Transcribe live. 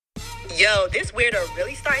Yo, this weirdo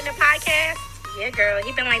really starting a podcast? Yeah, girl,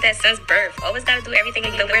 he been like that since birth. Always gotta do everything the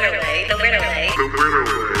weirdo way. The weirdo way. The weirdo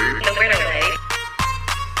way. The weirdo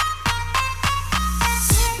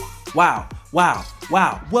way. Wow.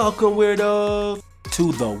 Welcome, weirdos,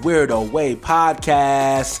 to the Weirdo Weh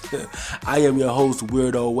Podcast. I am your host,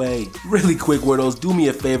 Weirdo Weh. Really quick, weirdos, do me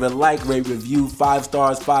a favor, like, rate, review, 5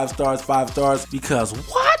 stars, because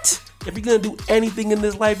what? If you're gonna do anything in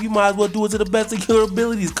this life, you might as well do it to the best of your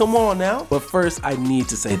abilities. Come on now. But first, I need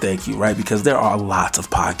to say thank you, right? Because there are lots of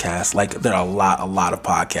podcasts. Like, there are a lot of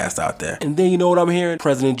podcasts out there. And then you know what I'm hearing?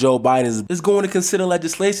 President Joe Biden is going to consider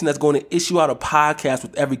legislation that's going to issue out a podcast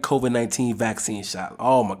with every COVID-19 vaccine shot.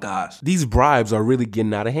 Oh my gosh. These bribes are really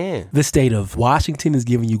getting out of hand. The state of Washington is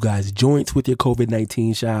giving you guys joints with your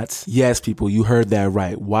COVID-19 shots. Yes, people, you heard that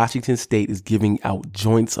right. Washington State is giving out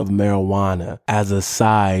joints of marijuana as a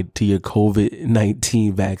side to your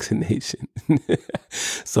COVID-19 vaccination.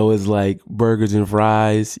 So it's like burgers and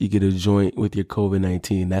fries, you get a joint with your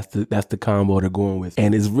COVID-19. That's the combo they're going with.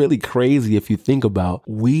 And it's really crazy if you think about,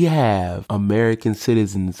 we have American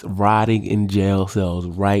citizens rotting in jail cells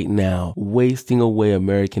right now, wasting away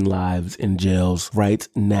American lives in jails right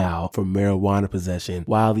now for marijuana possession,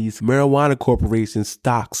 while these marijuana corporations'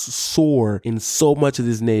 stocks soar in so much of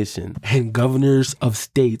this nation, and governors of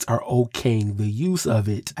states are okaying the use of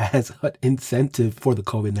it as an incentive for the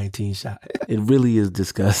COVID-19 shot. It really is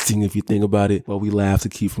disgusting if you think about it, but we laugh to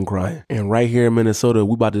keep from crying. And right here in Minnesota,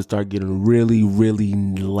 we about to start getting really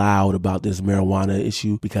loud about this marijuana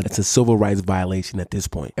issue because it's a civil rights violation at this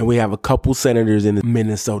point. And we have a couple senators in the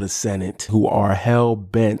Minnesota Senate who are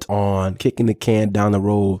hell-bent on kicking the can down the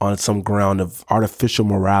road on some ground of artificial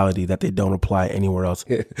morality that they don't apply anywhere else.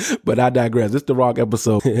 But I digress. This is the wrong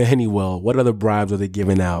episode. Anyway, what other bribes are they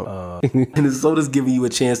giving out? Minnesota's giving you a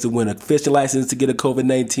chance to win a fishing license to get a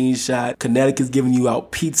COVID-19 shot. Connecticut's giving you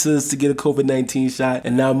out pizzas to get a COVID-19 shot.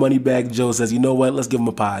 And now Moneybag Joe says, you know what? Let's give him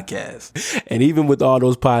a podcast. And even with all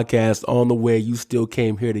those podcasts on the way, you still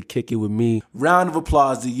came here to kick it with me. Round of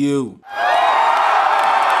applause to you.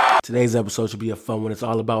 Today's episode should be a fun one. It's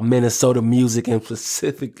all about Minnesota music, and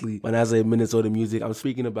specifically, when I say Minnesota music, I'm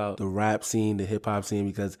speaking about the rap scene, the hip hop scene,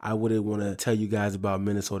 because I wouldn't want to tell you guys about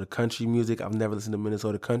Minnesota country music. I've never listened to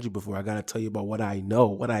Minnesota country before. I got to tell you about what I know,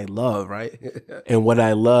 what I love, right? And what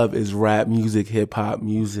I love is rap music, hip hop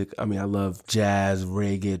music. I mean, I love jazz,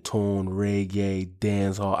 reggae,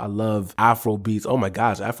 dancehall. I love Afro beats. Oh my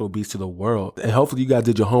gosh, Afro beats to the world. And hopefully you guys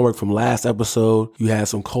did your homework from last episode. You had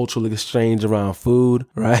some cultural exchange around food,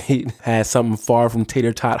 right? Had something far from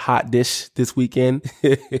tater tot hot dish this weekend.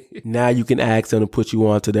 Now you can ask them to put you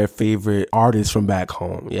on to their favorite artists from back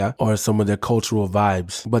home, yeah? Or some of their cultural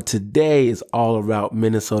vibes. But today is all about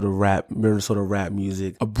Minnesota rap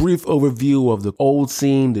music. A brief overview of the old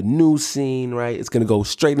scene, the new scene, right? It's going to go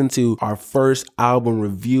straight into our first album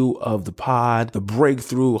review of the pod. The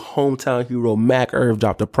breakthrough hometown hero Mac Irv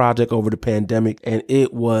dropped a project over the pandemic, and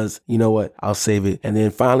it was, you know what? I'll save it. And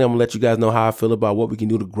then finally, I'm going to let you guys know how I feel about what we can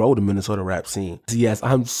do to grow the Minnesota rap scene. So yes,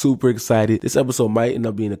 I'm super excited. This episode might end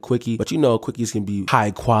up being a quickie, but you know quickies can be high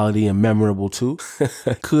quality and memorable too.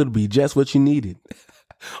 Could be just what you needed.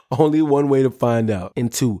 Only one way to find out.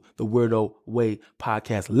 Into the Weirdo Weh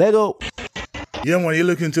Podcast. Lego. Yeah, man, you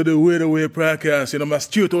look into the Weirdo Weh Podcast, you know, I'm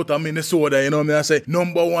straight out of Minnesota, you know what I say?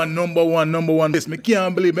 Number one. This, me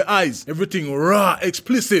can't believe my eyes. Everything raw,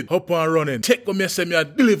 explicit, up and running. Take what me say, me I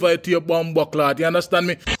deliver it to your bomb buckler. You understand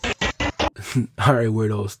me? All right,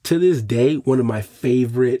 weirdos. To this day, one of my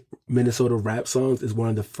favorite Minnesota rap songs is one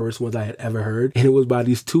of the first ones I had ever heard. And it was by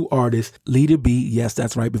these two artists, Lita B. Yes,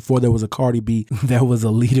 that's right. Before there was a Cardi B, there was a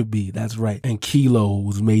Lita B. That's right. And Kelo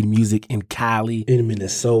was made music in Cali, in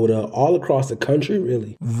Minnesota, all across the country,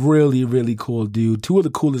 really. Really cool dude. Two of the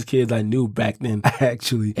coolest kids I knew back then,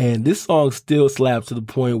 actually. And this song still slaps to the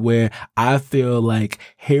point where I feel like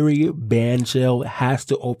Harriet Bandshell has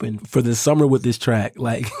to open for the summer with this track.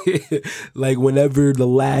 Like whenever the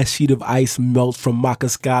last sheet of ice melts from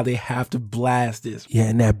Makaska, they have to blast this. Yeah,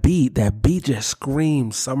 and that beat just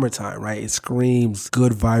screams summertime, right? It screams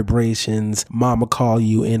good vibrations. Mama call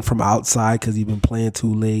you in from outside because you've been playing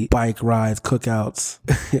too late. Bike rides, cookouts,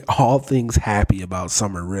 all things happy about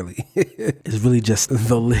summer, really. It's really just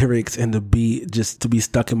the lyrics and the beat just to be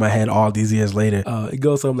stuck in my head all these years later. It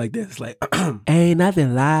goes something like this. It's like, ain't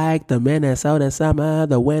nothing like the Minnesota summer.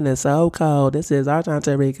 The winter's so cold. This is our time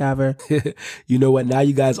to recover. You know what? Now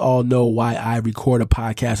you guys all know why I record a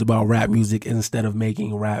podcast about rap music instead of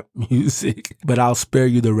making rap music. But I'll spare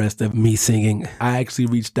you the rest of me singing. I actually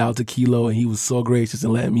reached out to Kelo and he was so gracious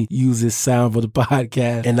in letting me use his sound for the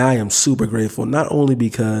podcast. And I am super grateful, not only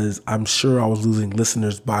because I'm sure I was losing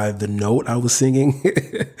listeners by the note I was singing,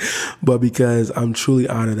 but because I'm truly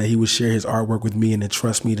honored that he would share his artwork with me and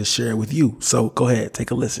entrust me to share it with you. So go ahead,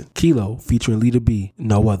 take a listen. Kelo featuring Leader B,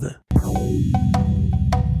 no other.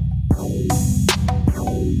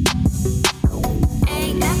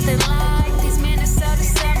 Ain't nothing like these Minnesota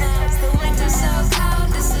summers. The winter's so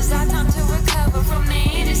cold, this is our time to recover from the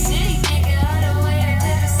inner city, nigga, all the way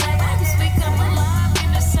to the suburbs. We come alive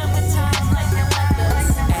in the summertime like no others.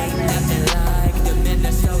 Ain't nothing like the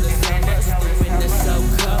Minnesota summers. The winter's so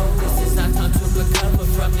cold, this is our time to recover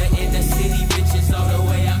from the inner city bitches all the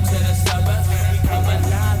way out to the suburbs. We come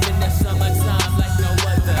alive in the summertime like no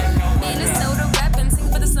other. Minnesota rapping, sing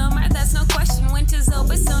for the summer, that's no question. Winter's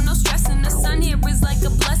over, so no stressing. The sun here is like a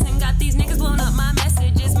blessing. Got these niggas blowing up my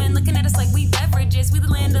messages. Man, looking at us like we beverages. We the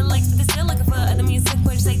land of lakes, but they're still looking for other music,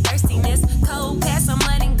 which say thirstiness. Cold pass, I'm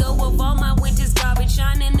letting go of all my winter's garbage.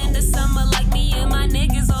 Shining in the summer like me and my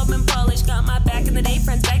niggas all been polished. Got my back in the day,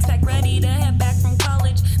 friends backpack ready to head back from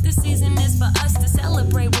college. This season is for us to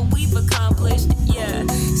celebrate what we've accomplished. Yeah,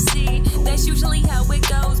 see, that's usually how it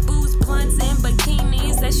goes. Booze, blunts, and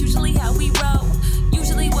bikinis. That's usually how we roll.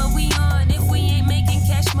 Usually what we on if we ain't making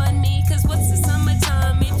cash money. Cause what's the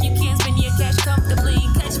summertime if you can't spend your cash comfortably?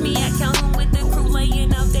 Catch me at Calhoun with the crew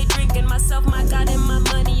laying out there drinking. Myself, my God, and my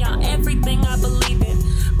money on everything I believe in.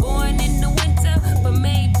 Born in the winter, but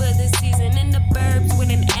made for the season. In the burbs with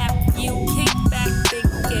an app, you kick back, big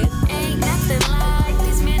kid. Ain't nothing like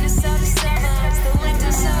these Minnesota suburbs. The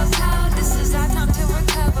winter's so cold, this is our time to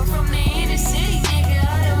recover from the inner city, nigga,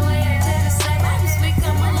 all the way to the suburbs. We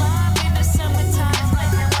come alive in the summertime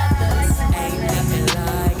like no others. Ain't nothing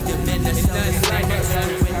like the Minnesota summers. The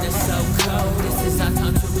winter's so cold, this is our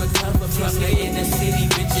time to recover from the inner city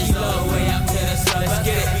bitches all the way out to the suburbs. Let's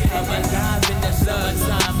get it. We come alive in the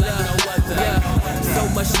summertime like no other. Yeah. So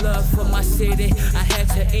much love for my city, I had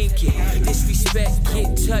to ink it. Disrespect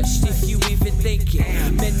get touched if you even think it.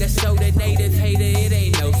 Minnesota native hater, it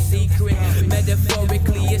ain't no secret.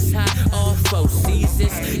 Metaphorically, it's hot all 4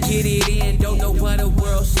 seasons. Get it in, don't know why the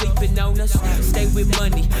world's sleeping on us. Stay with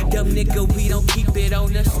money, dumb nigga, we don't keep it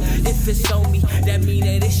on us. If it's on me, that mean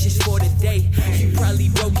that it's just for the day. You probably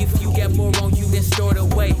broke if you got more on you than stored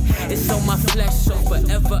away. It's on my flesh, so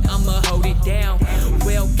forever I'ma hold it down.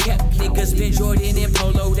 Well kept niggas been Jordan and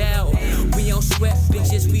poloed out. We don't sweat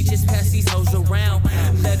bitches, we just pass these hoes around.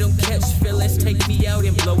 Let them catch feelings, take me out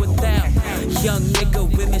and blow it out. Young nigga,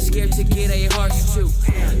 women scared to get a hearts too.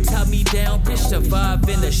 Tie me down, bitch, survive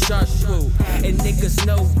in the shark pool. And niggas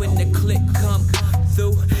know when the click come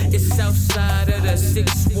through. It's outside of the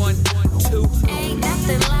 612. Ain't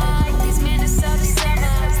nothing like these Minnesota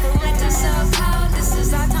suburbs. The winter's so cold, this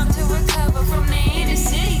is our time to recover from the inner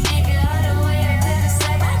city, nigga, all the way to the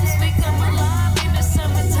suburbs. We come alive in the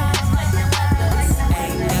summertime like no others.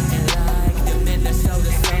 Ain't nothing like the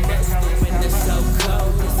Minnesota summers. The winter's so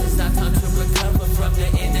cold, this is our time to recover from the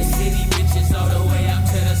inner city bitches all the way out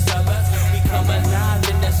to the suburbs. We come alive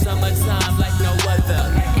in the summertime like no other.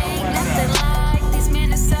 Ain't nothing like these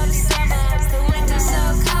Minnesota suburbs. The winter's so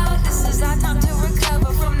cold, this is our time to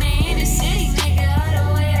recover from the inner city, nigga, all the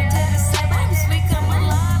way to the suburbs. We come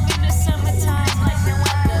alive in the summertime like no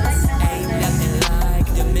others. Ain't nothing like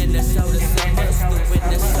the Minnesota summers. The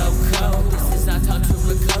winter's so cold, this is our time to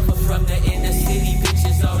recover from the inner city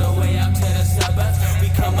bitches all the way out to the suburbs. We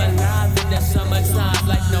come alive in the summertime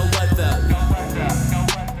like no other.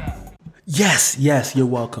 Yes, you're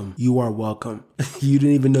welcome. You are welcome. You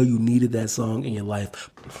didn't even know you needed that song in your life.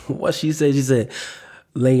 What she said,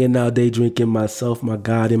 laying out day drinking, myself, my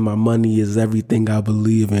God, and my money is everything I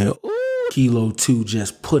believe in. Ooh, Kelo 2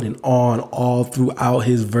 just putting on all throughout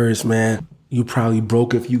his verse, man. You probably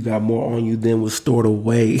broke if you got more on you than was stored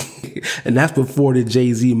away. And that's before the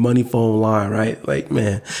Jay-Z money phone line, right? Like,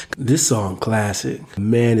 man, this song classic.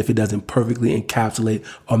 Man, if it doesn't perfectly encapsulate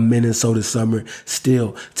a Minnesota summer,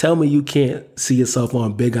 still, tell me you can't see yourself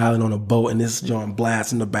on Big Island on a boat and this John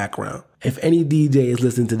blast in the background. If any DJ is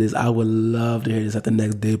listening to this, I would love to hear this at the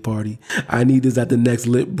next day party. I need this at the next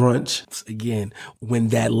lit brunch. Again, when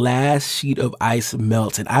that last sheet of ice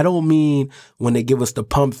melts, and I don't mean when they give us the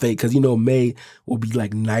pump fake, because you know May will be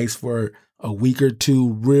like nice for a week or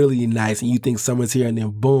two, really nice, and you think summer's here, and then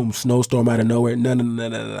boom, snowstorm out of nowhere.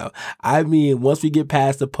 No. I mean, once we get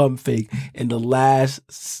past the pump fake and the last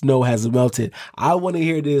snow has melted, I want to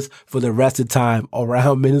hear this for the rest of the time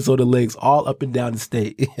around Minnesota lakes, all up and down the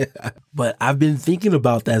state. But I've been thinking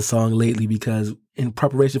about that song lately because in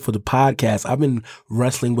preparation for the podcast, I've been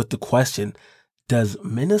wrestling with the question, does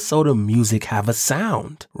Minnesota music have a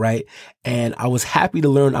sound, right? And I was happy to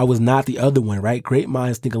learn I was not the other one, right? Great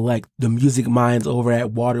minds think alike. The music minds over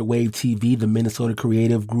at Water Wave TV, the Minnesota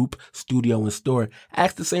creative group, studio and store,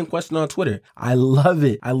 asked the same question on Twitter. I love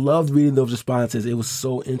it. I loved reading those responses. It was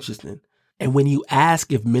so interesting. And when you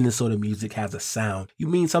ask if Minnesota music has a sound, you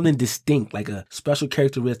mean something distinct, like a special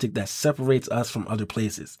characteristic that separates us from other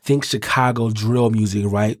places. Think Chicago drill music,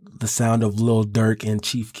 right? The sound of Lil Durk and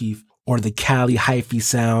Chief Keef. Or the Cali hyphy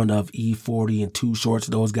sound of E40 and Too Shorts,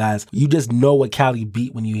 those guys. You just know a Cali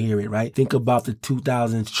beat when you hear it, right? Think about the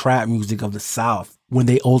 2000s trap music of the South when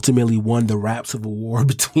they ultimately won the rap civil war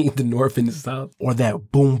between the North and the South. Or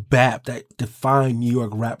that boom bap that defined New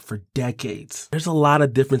York rap for decades. There's a lot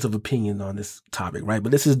of difference of opinion on this topic, right?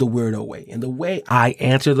 But this is the Weirdo Way. And the way I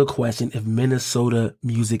answer the question if Minnesota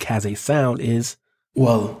music has a sound is,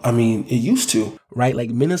 well, I mean, it used to, right?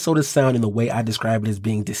 Like Minnesota's sound in the way I describe it as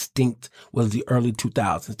being distinct was the early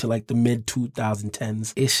 2000s to like the mid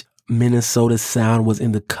 2010s-ish. Minnesota's sound was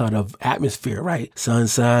in the cut of atmosphere, right?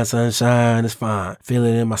 Sunshine, sunshine, it's fine. Feel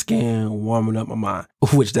it in my skin, warming up my mind,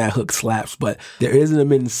 which that hook slaps. But there isn't a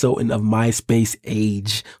Minnesotan of MySpace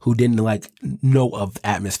age who didn't like know of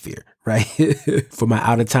atmosphere, right? For my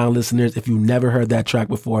out of town listeners, if you've never heard that track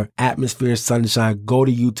before, Atmosphere, Sunshine, go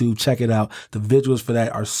to YouTube, check it out. The visuals for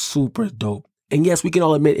that are super dope. And yes, we can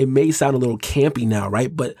all admit it may sound a little campy now,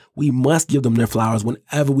 right? But we must give them their flowers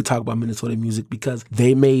whenever we talk about Minnesota music because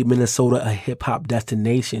they made Minnesota a hip hop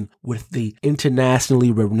destination with the internationally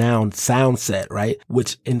renowned Soundset, right?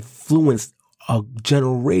 Which influenced a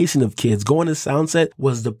generation of kids. Going to Soundset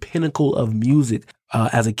was the pinnacle of music.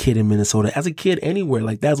 As a kid in Minnesota, as a kid anywhere.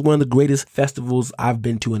 Like that's one of the greatest festivals I've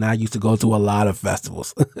been to, and I used to go to a lot of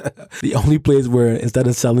festivals. The only place where instead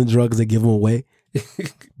of selling drugs, they give them away.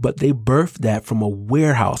 But they birthed that from a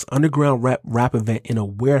warehouse, underground rap event in a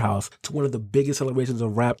warehouse to one of the biggest celebrations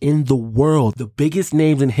of rap in the world. The biggest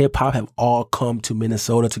names in hip hop have all come to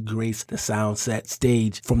Minnesota to grace the Soundset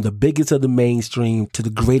stage, from the biggest of the mainstream to the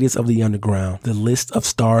greatest of the underground. The list of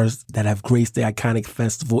stars that have graced the iconic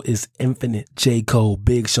festival is infinite. J. Cole,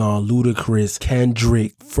 Big Sean, Ludacris,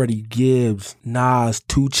 Kendrick, Freddie Gibbs, Nas,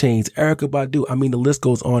 2 Chainz, Erykah Badu. I mean, the list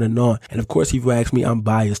goes on. And of course, if you ask me, I'm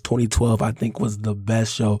biased. 2012, I think, was the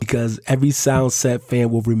best show because every Soundset fan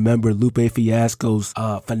will remember Lupe Fiasco's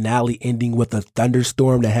finale ending with a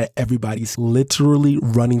thunderstorm that had everybody literally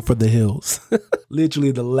running for the hills.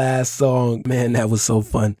 Literally the last song. Man, that was so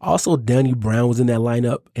fun. Also, Danny Brown was in that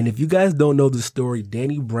lineup. And if you guys don't know the story,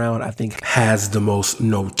 Danny Brown, I think, has the most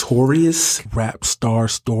notorious rap star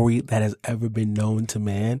story that has ever been known to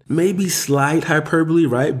man. Maybe slight hyperbole,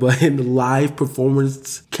 right? But in the live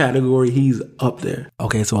performance category, he's up there.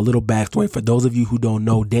 Okay, so a little backstory for those of you who don't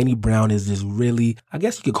know, Danny Brown is this really, I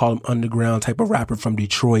guess you could call him underground type of rapper from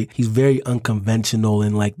Detroit. He's very unconventional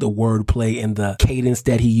in like the wordplay and the cadence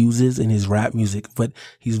that he uses in his rap music, but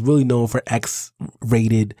he's really known for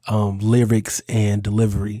X-rated lyrics and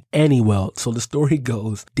delivery. Anyway, so the story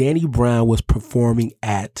goes, Danny Brown was performing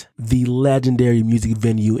at the legendary music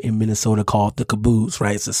venue in Minnesota called The Caboose,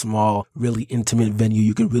 right? It's a small, really intimate venue.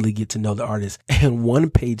 You can really get to know the artist. And one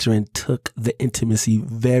patron took the intimacy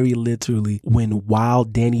very literally while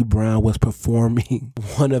Danny Brown was performing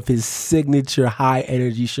one of his signature high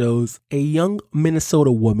energy shows, a young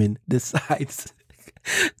Minnesota woman decides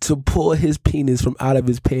to pull his penis from out of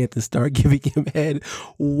his pants and start giving him head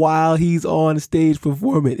while he's on stage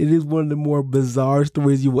performing. It is one of the more bizarre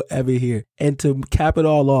stories you will ever hear. And to cap it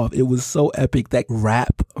all off, it was so epic that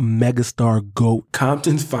rap megastar GOAT,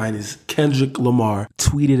 Compton's finest, Kendrick Lamar,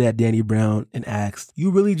 tweeted at Danny Brown and asked, "You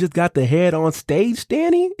really just got the head on stage,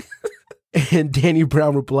 Danny?" And Danny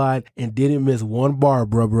Brown replied, "And didn't miss one bar,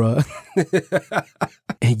 bruh."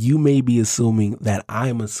 And you may be assuming that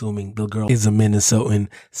I'm assuming the girl is a Minnesotan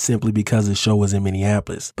simply because the show was in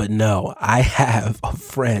Minneapolis. But no, I have a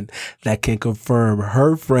friend that can confirm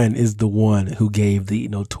her friend is the one who gave the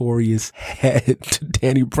notorious head to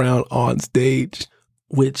Danny Brown on stage,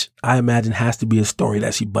 which I imagine has to be a story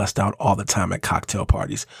that she busts out all the time at cocktail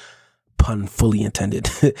parties. Pun fully intended.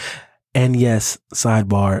 And yes,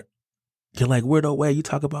 sidebar, you're like, Weirdo Weh, you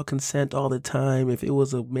talk about consent all the time. If it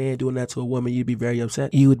was a man doing that to a woman, you'd be very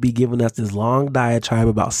upset. You would be giving us this long diatribe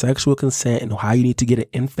about sexual consent and how you need to get an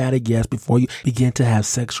emphatic yes before you begin to have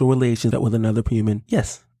sexual relations with another human.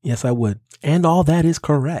 Yes, I would. And all that is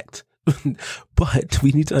correct. But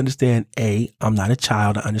we need to understand, A, I'm not a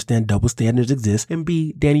child. I understand double standards exist. And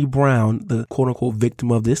B, Danny Brown, the quote unquote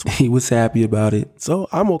victim of this, he was happy about it. So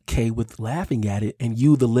I'm okay with laughing at it. And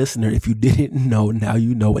you, the listener, if you didn't know, now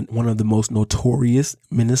you know. And one of the most notorious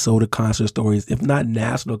Minnesota concert stories, if not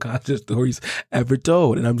national concert stories ever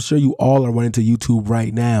told. And I'm sure you all are running to YouTube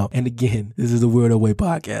right now. And again, this is the Weirdo Weh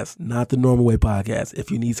Podcast, not the Normal Weh Podcast. If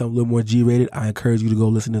you need something a little more G-rated, I encourage you to go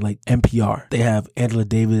listen to like NPR. They have Angela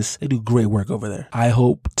Davis. They do great work over there. I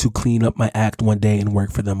hope to clean up my act one day and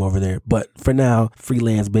work for them over there. But for now,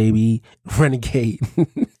 freelance, baby, renegade.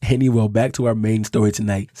 Anyway, back to our main story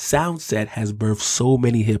tonight. Soundset has birthed so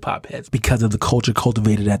many hip hop heads because of the culture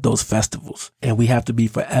cultivated at those festivals. And we have to be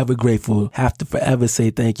forever grateful, have to forever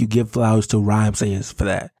say thank you, give flowers to rhyme sayers for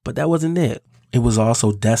that. But that wasn't it. It was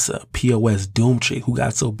also Dessa, POS, Doomtree, who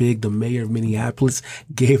got so big the mayor of Minneapolis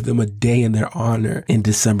gave them a day in their honor in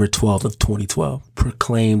December 12th of 2012.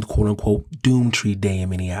 Proclaimed, quote unquote, Doomtree Day in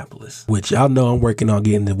Minneapolis, which y'all know I'm working on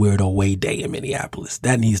getting the Weirdo Weh Day in Minneapolis.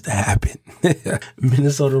 That needs to happen.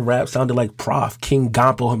 Minnesota rap sounded like Prof, King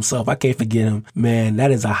Gompo himself. I can't forget him. Man,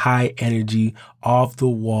 that is a high energy, off the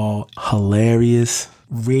wall, hilarious,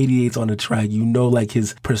 radiates on the track. You know, like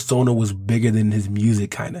his persona was bigger than his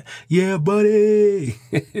music, kind of. Yeah, buddy.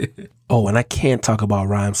 Oh, and I can't talk about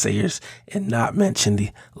rhyme sayers and not mention the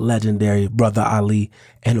legendary Brother Ali.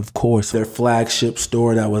 And of course, their flagship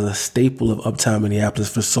store that was a staple of Uptown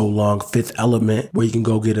Minneapolis for so long, Fifth Element, where you can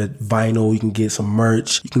go get a vinyl, you can get some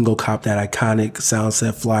merch, you can go cop that iconic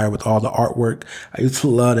Soundset flyer with all the artwork. I used to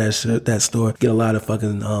love that store. Get a lot of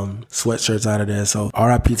fucking sweatshirts out of there. So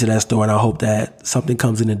RIP to that store, and I hope that something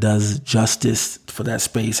comes in and does justice for that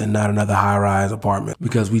space and not another high-rise apartment,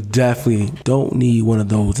 because we definitely don't need one of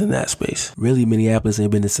those in that space. Really, Minneapolis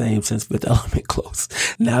ain't been the same since Fifth Element closed.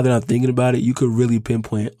 Now that I'm thinking about it, you could really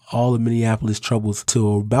pinpoint all of Minneapolis troubles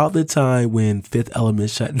to about the time when Fifth Element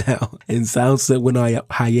shut down and Soundset went on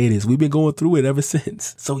hiatus. We've been going through it ever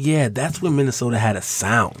since. So yeah, that's when Minnesota had a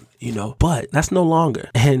sound. You know, but that's no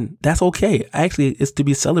longer. And that's okay. Actually, it's to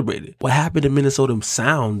be celebrated. What happened to Minnesota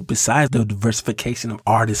sound, besides the diversification of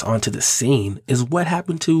artists onto the scene, is what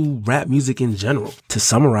happened to rap music in general. To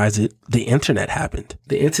summarize it, the internet happened.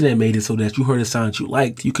 The internet made it so that you heard a sound you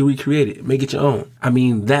liked, you could recreate it, make it your own. I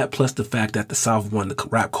mean, that plus the fact that the South won the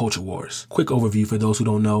rap culture wars. Quick overview for those who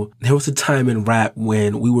don't know. There was a time in rap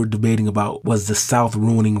when we were debating about, was the South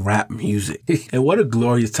ruining rap music? And what a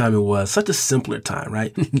glorious time it was. Such a simpler time,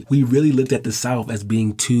 right? We really looked at the South as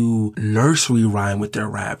being too nursery rhyme with their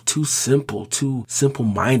rap, too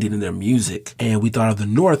simple-minded in their music. And we thought of the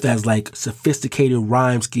North as like sophisticated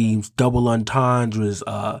rhyme schemes, double entendres,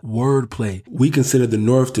 wordplay. We consider the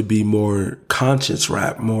North to be more conscious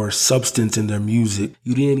rap, more substance in their music.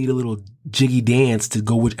 You didn't need a little jiggy dance to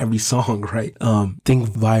go with every song, right? Think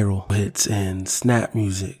viral hits and snap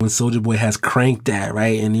music. When Soulja Boy has Crank That,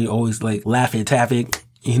 right? And he always like laugh it, tap it.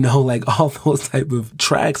 You know, like all those type of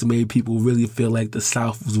tracks made people really feel like the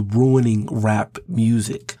South was ruining rap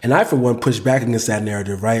music. And I, for one, push back against that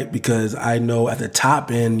narrative, right? Because I know at the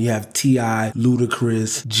top end, you have T.I.,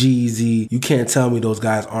 Ludacris, Jeezy. You can't tell me those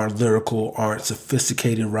guys aren't lyrical, aren't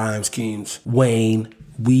sophisticated rhyme schemes. Wayne,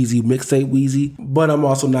 Weezy, mixtape Weezy. But I'm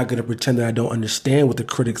also not going to pretend that I don't understand what the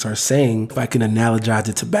critics are saying. If I can analogize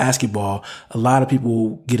it to basketball, a lot of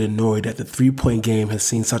people get annoyed that the three-point game has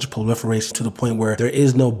seen such a proliferation to the point where there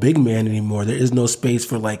is no big man anymore. There is no space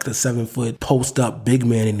for like the 7-foot post-up big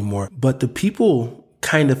man anymore. But the people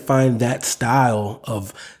kind of find that style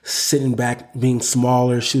of sitting back, being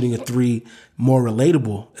smaller, shooting a three, more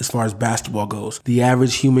relatable as far as basketball goes. The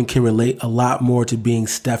average human can relate a lot more to being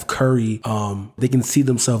Steph Curry. They can see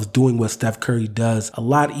themselves doing what Steph Curry does a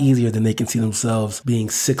lot easier than they can see themselves being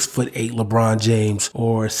 6'8" LeBron James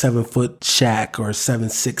or 7-foot Shaq or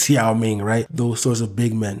 7'6" Yao Ming, right? Those sorts of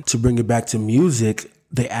big men. To bring it back to music,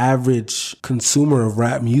 the average consumer of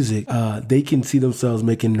rap music, they can see themselves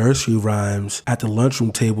making nursery rhymes at the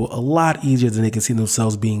lunchroom table a lot easier than they can see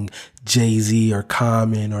themselves being Jay-Z or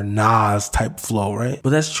Common or Nas type flow, right? But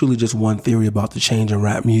that's truly just one theory about the change in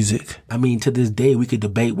rap music. I mean, to this day, we could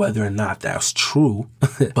debate whether or not that's true,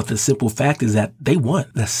 but the simple fact is that they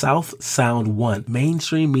won. The South sound won.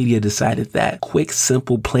 Mainstream media decided that quick,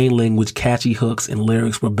 simple, plain language, catchy hooks and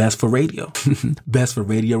lyrics were best for radio. Best for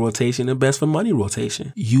radio rotation and best for money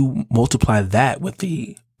rotation. You multiply that with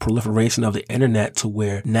the proliferation of the internet to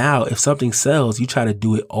where now if something sells, you try to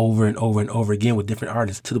do it over and over and over again with different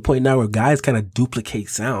artists, to the point now where guys kind of duplicate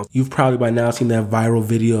sounds. You've probably by now seen that viral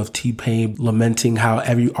video of T-Pain lamenting how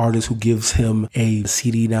every artist who gives him a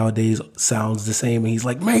CD nowadays sounds the same, and he's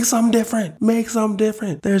like, make something different, make something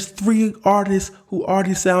different. There's 3 artists who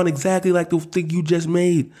already sound exactly like the thing you just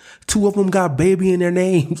made. 2 of them got baby in their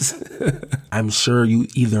names. I'm sure you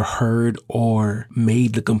either heard or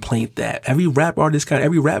made the complaint that every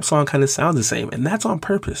rap song kind of sounds the same, and that's on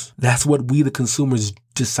purpose. That's what we, the consumers,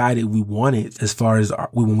 decided we wanted as far as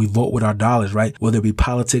when we vote with our dollars, right? Whether it be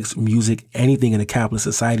politics, music, anything in a capitalist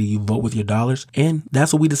society, you vote with your dollars, and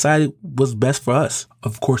that's what we decided was best for us.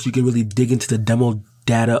 Of course, you can really dig into the demo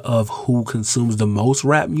data of who consumes the most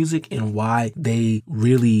rap music and why they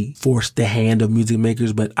really force the hand of music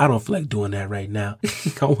makers, but I don't feel like doing that right now.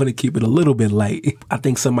 I want to keep it a little bit light. I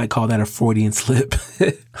think some might call that a Freudian slip.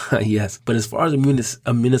 Yes, but as far as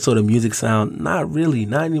a Minnesota music sound, not really,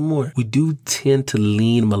 not anymore. We do tend to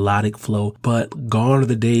lean melodic flow, but gone are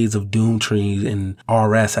the days of Doomtree and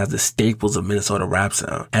RS as the staples of Minnesota rap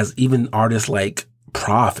sound, as even artists like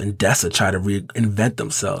Prof and Dessa try to reinvent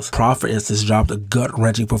themselves. Prof, for instance, dropped a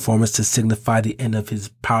gut-wrenching performance to signify the end of his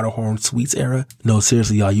Powder Horn Suites era. No,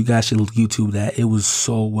 seriously, y'all, you guys should YouTube that. It was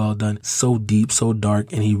so well done, so deep, so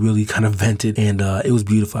dark, and he really kind of vented, and it was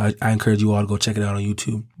beautiful. I encourage you all to go check it out on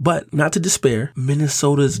YouTube. But not to despair,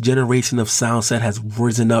 Minnesota's generation of sound set has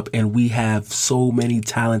risen up, and we have so many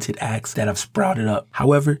talented acts that have sprouted up.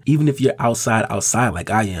 However, even if you're outside like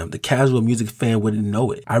I am, the casual music fan wouldn't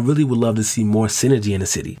know it. I really would love to see more synergy in the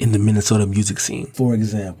city, in the Minnesota music scene. For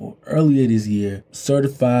example, earlier this year,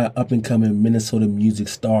 certified up-and-coming Minnesota music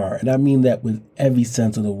star, and I mean that with every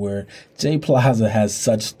sense of the word, Jay Plaza has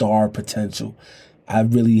such star potential. I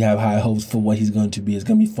really have high hopes for what he's going to be. It's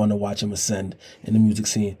going to be fun to watch him ascend in the music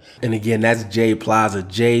scene. And again, that's Jay Plaza,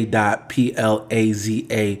 J.Plaza.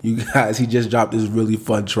 You guys, he just dropped this really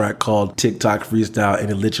fun track called TikTok Freestyle, and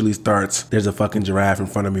it literally starts, there's a fucking giraffe in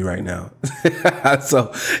front of me right now.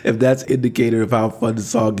 So if that's indicator of how fun the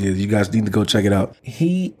song is, you guys need to go check it out.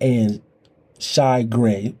 He and Shy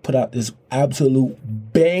Gray put out this absolute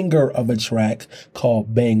banger of a track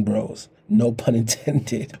called Bang Bros. No pun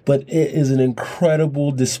intended. But it is an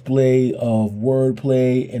incredible display of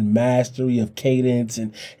wordplay and mastery of cadence,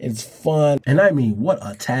 and it's fun. And I mean, what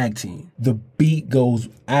a tag team. The beat goes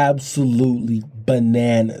absolutely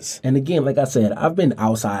bananas. And again, like I said, I've been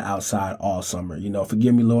outside all summer. You know,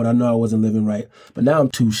 forgive me, Lord, I know I wasn't living right, but now I'm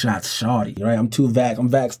 2 shots shawty, right? I'm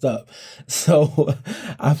vaxxed up. So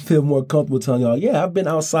I feel more comfortable telling y'all, yeah, I've been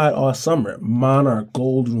outside all summer. Monarch,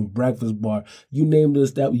 Gold Room, Breakfast Bar, you named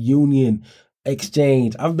us, that Union,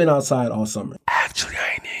 Exchange. I've been outside all summer. Actually,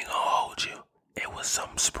 I ain't even gonna hold you. It was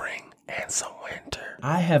some spring and some winter.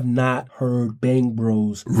 I have not heard Bang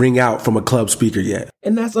Bros ring out from a club speaker yet.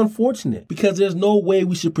 And that's unfortunate, because there's no way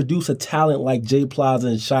we should produce a talent like Jay Plaza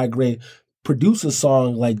and Shy Gray, produce a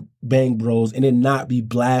song like Bang Bros, and it not be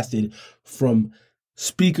blasted from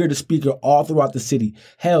speaker to speaker all throughout the city.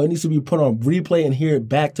 Hell, it needs to be put on replay and hear it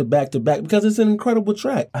back to back to back, because it's an incredible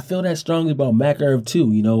track. I feel that strongly about Mac Irv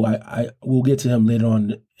too. You know, I will get to him later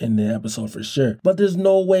on in the episode for sure. But there's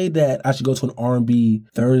no way that I should go to an R&B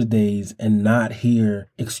Thursdays and not hear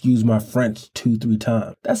Excuse My French 2-3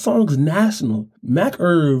 times. That song's national. Mac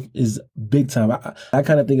Irv is big time. I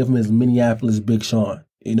kind of think of him as Minneapolis Big Sean.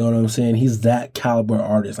 You know what I'm saying? He's that caliber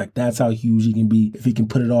artist. Like, that's how huge he can be if he can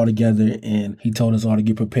put it all together. And he told us all to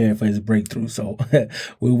get prepared for his breakthrough. So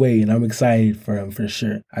we're waiting. I'm excited for him for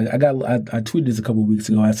sure. I tweeted this a couple of weeks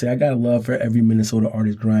ago. I said, I got a love for every Minnesota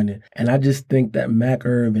artist grinding. And I just think that Mac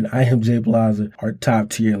Irv and I Am Jay Plaza are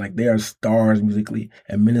top tier. Like, they are stars musically.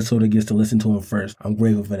 And Minnesota gets to listen to them first. I'm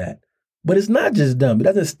grateful for that. But it's not just them. It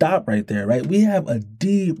doesn't stop right there, right? We have a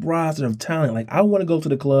deep roster of talent. Like, I want to go to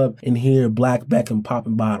the club and hear Black Beckham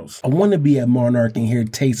popping bottles. I want to be at Monarch and hear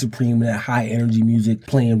Tay Supreme and that high energy music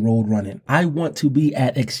playing Road Running. I want to be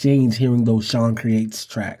at Exchange hearing those Sean Creates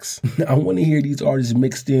tracks. I want to hear these artists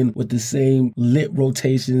mixed in with the same lit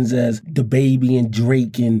rotations as DaBaby and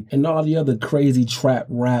Drake and all the other crazy trap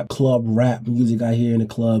rap, club rap music I hear in the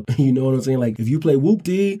club. You know what I'm saying? Like, if you play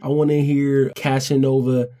Whoop-Dee, I want to hear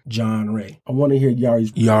Cashinova, John Ray. I want to hear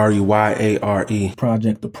Yari's Yare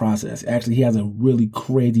project, The Process. Actually, he has a really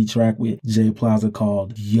crazy track with Jay Plaza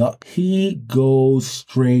called Yuck. He goes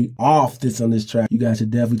straight off on this track. You guys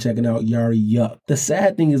should definitely check it out, Yare Yuck. The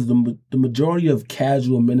sad thing is the majority of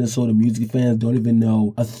casual Minnesota music fans don't even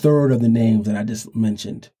know a third of the names that I just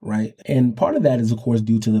mentioned, right? And part of that is, of course,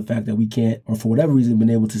 due to the fact that we can't, or for whatever reason, been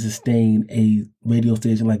able to sustain a radio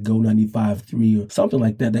station like Go 95.3 or something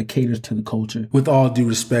like that caters to the culture. With all due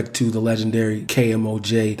respect to the legendary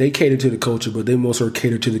KMOJ, they cater to the culture, but they most sort of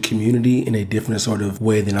cater to the community in a different sort of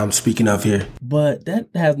way than I'm speaking of here. But that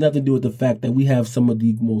has nothing to do with the fact that we have some of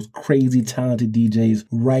the most crazy talented DJs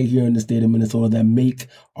right here in the state of Minnesota that make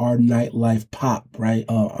our nightlife pop, right?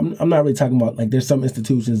 I'm not really talking about, like, there's some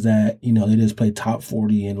institutions that, you know, they just play top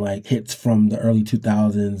 40 and like hits from the early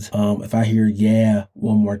 2000s. If I hear Yeah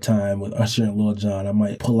one more time with Usher and Lil Jon, I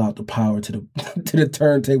might pull out the power to the to the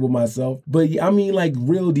turntable myself. But I mean, like,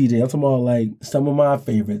 real DJ. I'm talking about like some of my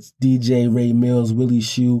favorites: DJ Ray Mills, Willie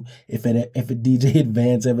Shoe. If a DJ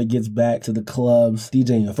Advance ever gets back to the clubs,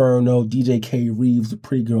 DJ Inferno, DJ K Reeves, the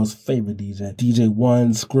pretty girl's favorite DJ, DJ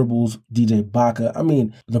One, Scribbles, DJ Baca. I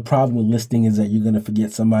mean, the problem with listing is that you're gonna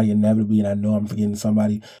forget somebody inevitably, and I know I'm forgetting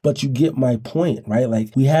somebody, but you get my point, right?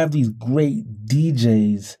 Like, we have these great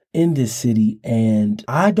DJs in this city, and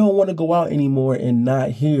I don't want to go out anymore and not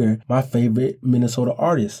hear my favorite Minnesota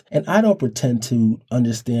artists. And I don't pretend to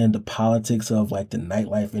understand the politics of like the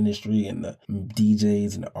nightlife industry and the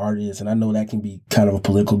DJs and the artists, and I know that can be kind of a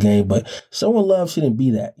political game, but showing love shouldn't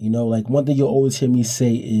be that. You know, like, one thing you'll always hear me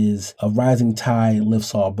say is a rising tide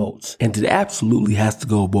lifts all boats, and it absolutely has to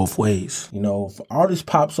go both ways. You know, if artists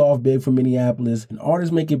pops off big from Minneapolis and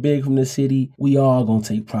artists make it big from the city, we all gonna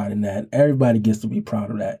take pride in that. Everybody gets to be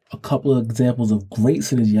proud of that. A couple of examples of great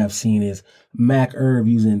synergy I've seen is Mac Irv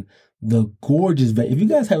using the gorgeous venue. If you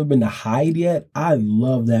guys haven't been to Hyde yet, I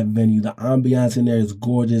love that venue. The ambiance in there is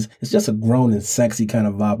gorgeous. It's just a grown and sexy kind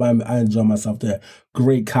of vibe. I enjoy myself there.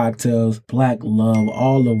 Great cocktails, black love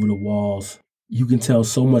all over the walls. You can tell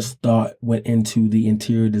so much thought went into the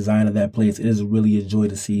interior design of that place. It is really a joy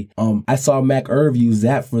to see. I saw Mac Irv use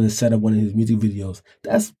that for the set of one of his music videos.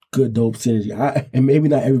 That's good, dope synergy. And maybe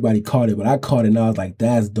not everybody caught it, but I caught it and I was like,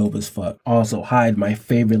 that's dope as fuck. Also, Hyde, my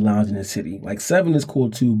favorite lounge in the city. Like, 7 is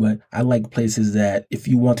cool too, but I like places that if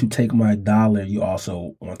you want to take my dollar, you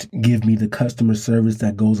also want to give me the customer service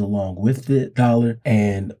that goes along with the dollar.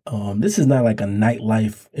 And this is not like a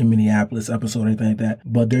nightlife in Minneapolis episode or anything like that,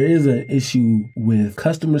 but there is an issue with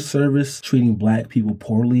customer service treating black people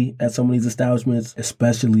poorly at some of these establishments,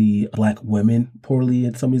 especially black women poorly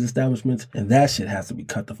at some of these establishments, and that shit has to be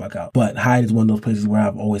cut the fuck out. But Hyde is one of those places where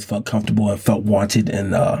I've always felt comfortable and felt wanted,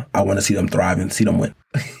 and I want to see them thrive and see them win.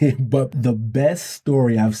 But the best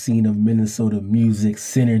story I've seen of Minnesota music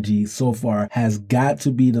synergy so far has got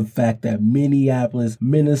to be the fact that Minneapolis,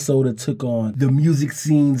 Minnesota took on the music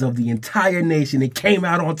scenes of the entire nation. It came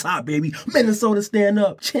out on top, baby. Minnesota stand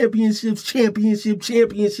up. Championships.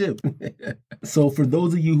 So for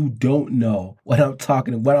those of you who don't know what I'm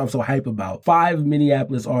so hype about, 5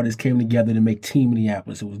 Minneapolis artists came together to make Team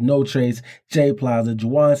Minneapolis. It was No Trace, Jay Plaza,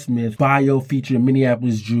 Juwan Smith, Bio featuring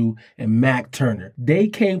Minneapolis Drew, and Mac Turner. They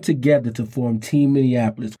came together to form Team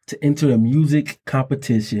Minneapolis to enter a music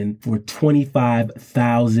competition for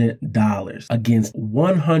 $25,000 against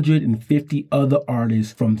 150 other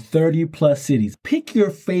artists from 30 plus cities. Pick your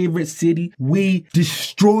favorite city. We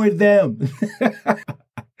destroy them.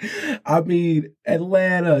 I mean,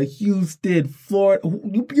 Atlanta, Houston, Florida.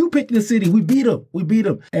 You pick the city. We beat them.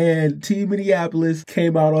 And Team Minneapolis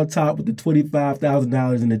came out on top with the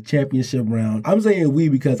 $25,000 in the championship round. I'm saying we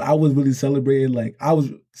because I was really celebrating like I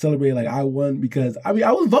won because, I mean,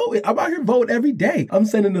 I was voting. I'm out here voting every day. I'm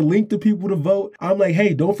sending the link to people to vote. I'm like,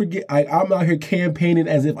 hey, don't forget, I'm out here campaigning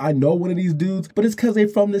as if I know one of these dudes, but it's because they're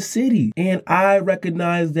from the city. And I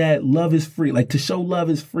recognize that love is free. Like, to show love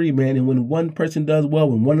is free, man. And when one person does well,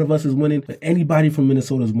 when one of us is winning, when anybody from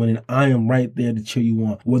Minnesota is winning, I am right there to cheer you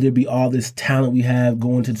on. Whether it be all this talent we have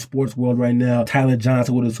going to the sports world right now, Tyler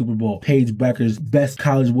Johnson with a Super Bowl, Paige Becker's Best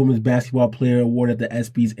College Women's Basketball Player Award at the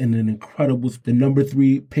ESPYs, and an incredible, the number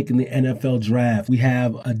 3 pick in the NFL draft. We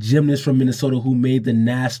have a gymnast from Minnesota who made the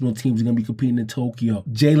national teams. He's going to be competing in Tokyo.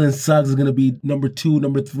 Jalen Suggs is going to be number 2,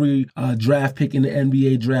 number 3 draft pick in the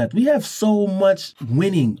NBA draft. We have so much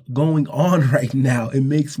winning going on right now. It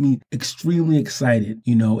makes me extremely excited.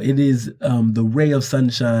 You know, it is the ray of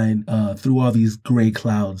sunshine through all these gray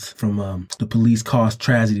clouds from the police cost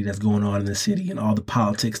tragedy that's going on in the city and all the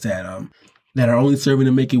politics that are only serving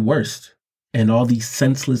to make it worse. And all these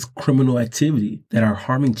senseless criminal activity that are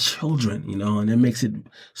harming children, you know, and it makes it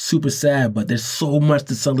super sad, but there's so much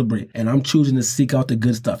to celebrate. And I'm choosing to seek out the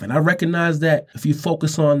good stuff. And I recognize that if you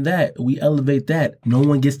focus on that, we elevate that, no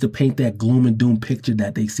one gets to paint that gloom and doom picture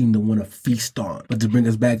that they seem to want to feast on. But to bring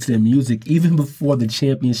us back to their music, even before the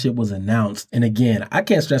championship was announced, and again, I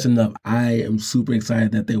can't stress enough, I am super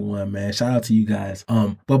excited that they won, man. Shout out to you guys.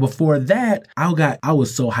 But before that, I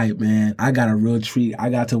was so hyped, man. I got a real treat. I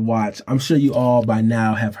got to watch. I'm sure you all by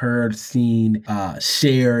now have heard, seen,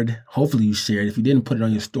 shared. Hopefully you shared. If you didn't put it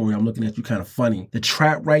on your story, I'm looking at you kind of funny. The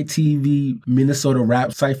Trap Right TV Minnesota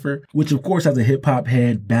rap cipher, which of course has a hip hop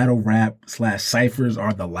head. Battle rap / ciphers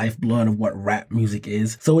are the lifeblood of what rap music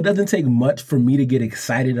is. So it doesn't take much for me to get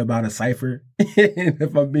excited about a cipher,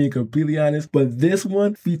 if I'm being completely honest. But this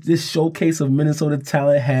one, this showcase of Minnesota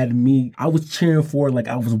talent had me, I was cheering for it like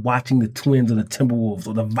I was watching the Twins or the Timberwolves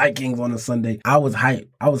or the Vikings on a Sunday. I was hyped.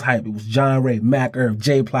 It was John Ray, Mac Irv,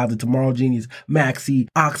 Jay Plaza, Tomorrow Genius, Maxie,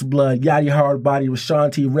 Oxblood, Yachty Hardbody,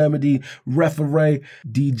 Rashawn T, Remedy, Referee,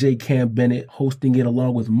 DJ Cam Bennett hosting it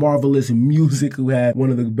along with Marvelous Music, who had one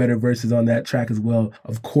of the better verses on that track as well.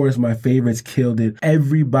 Of course, my favorites killed it.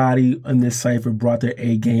 Everybody in this cypher brought their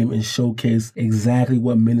A game and showcased exactly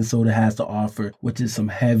what Minnesota has to offer, which is some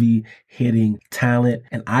heavy hitting talent.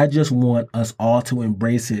 And I just want us all to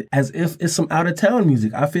embrace it as if it's some out of town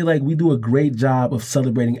music. I feel like we do a great job of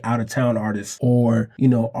celebrating out of town artists, or,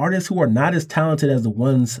 artists who are not as talented as the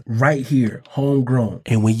ones right here, homegrown.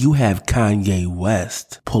 And when you have Kanye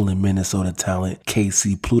West pulling Minnesota talent,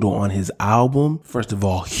 KC Pluto on his album, first of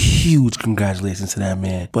all, huge congratulations to that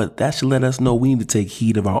man. But that should let us know we need to take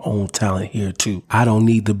heed of our own talent here too. I don't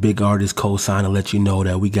need the big artist cosign to let you know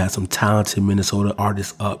that we got some talented Minnesota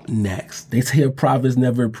artists up next. They say a prophet's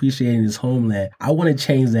never appreciating his homeland. I want to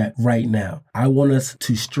change that right now. I want us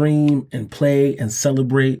to stream and play and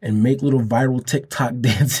celebrate and make little viral TikTok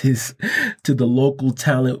dances to the local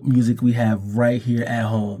talent music we have right here at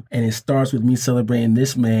home. And it starts with me celebrating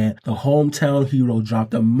this man. The hometown hero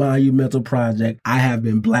dropped a monumental project. I have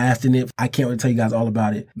been blasting it. I can't wait to tell you guys all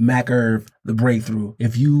about it. Mac Irv, The Breakthrough.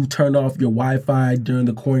 If you turned off your Wi-Fi during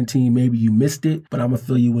the quarantine, maybe you missed it, but I'm going to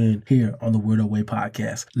fill you in here on the Weirdo Weh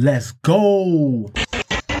Podcast. Let's go!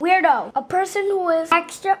 Weirdo, a person who is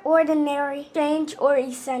extraordinary, strange, or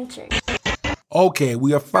eccentric. Okay,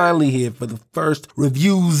 we are finally here for the first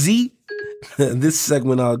reviewZ. This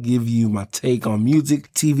segment, I'll give you my take on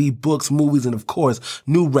music, TV, books, movies, and of course,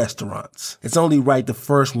 new restaurants. It's only right the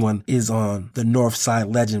first one is on the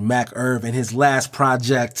Northside legend Mac Irv and his last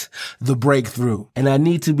project, The Breakthrough. And I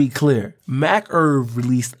need to be clear, Mac Irv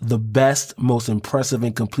released the best, most impressive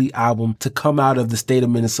and complete album to come out of the state of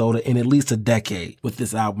Minnesota in at least a decade with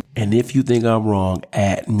this album. And if you think I'm wrong,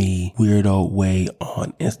 at me, Weirdo Weh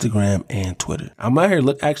on Instagram and Twitter. I'm out here,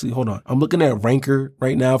 hold on. I'm looking at Ranker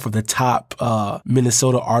right now for the top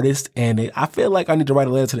Minnesota artist, and I feel like I need to write a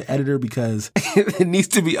letter to the editor because it needs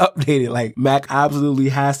to be updated. Like, Mac absolutely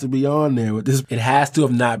has to be on there with this. It has to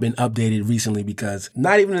have not been updated recently because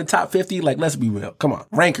not even in the top 50. Like, let's be real. Come on.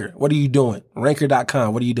 Ranker, what are you doing?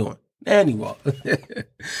 Ranker.com, what are you doing? Anyway.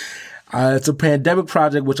 It's a pandemic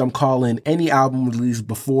project, which I'm calling any album released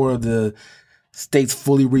before the states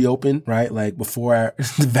fully reopened, right? Like before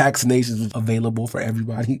the vaccinations was available for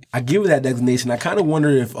everybody. I give it that designation. I kind of wonder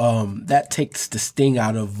if that takes the sting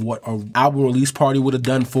out of what an album release party would have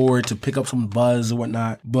done for it to pick up some buzz or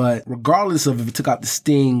whatnot. But regardless of if it took out the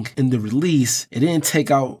sting in the release, it didn't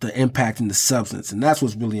take out the impact in the substance. And that's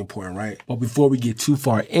what's really important, right? But before we get too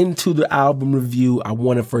far into the album review, I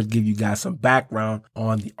want to first give you guys some background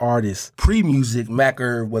on the artist. Pre-music, Mac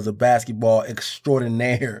Irv was a basketball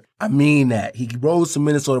extraordinaire. I mean that. He rose to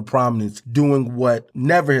Minnesota prominence doing what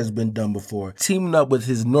never has been done before, teaming up with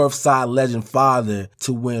his Northside legend father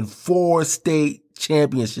to win 4 state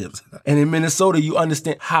championships. And in Minnesota, you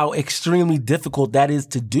understand how extremely difficult that is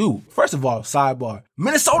to do. First of all, sidebar,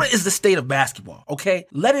 Minnesota is the state of basketball, okay?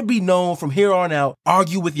 Let it be known from here on out,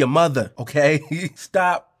 argue with your mother, okay?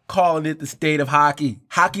 Stop calling it the state of hockey.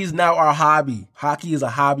 Hockey is now our hobby. Hockey is a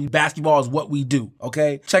hobby. Basketball is what we do,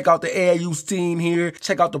 okay? Check out the AAU scene here.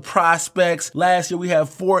 Check out the prospects. Last year we had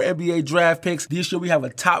 4 NBA draft picks. This year we have a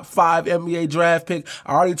top 5 NBA draft pick.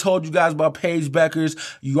 I already told you guys about Paige Beckers.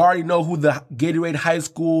 You already know who the Gatorade High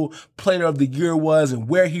School Player of the Year was and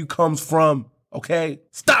where he comes from. Okay?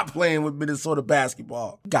 Stop playing with Minnesota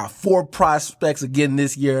basketball. Got 4 prospects again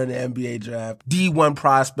this year in the NBA draft. D1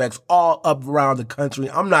 prospects all up around the country.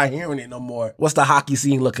 I'm not hearing it no more. What's the hockey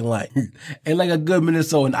scene looking like? And like a good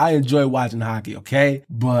Minnesotan, I enjoy watching hockey, okay?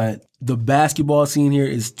 But the basketball scene here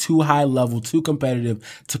is too high level, too competitive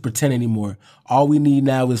to pretend anymore. All we need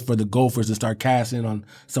now is for the Gophers to start cashing on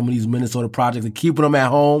some of these Minnesota projects and keeping them at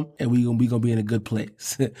home, and we gonna be in a good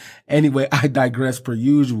place. Anyway, I digress per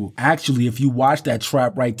usual. Actually, if you watch that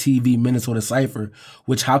Trap Right TV Minnesota Cypher,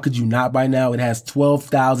 which how could you not by now? It has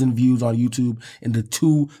 12,000 views on YouTube in the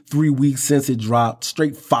 2-3 weeks since it dropped.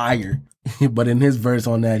 Straight fire. But in his verse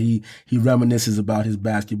on that, he reminisces about his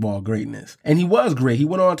basketball greatness. And he was great. He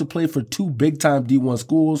went on to play for 2 big-time D1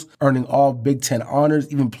 schools, earning all Big Ten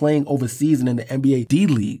honors, even playing overseas and in the NBA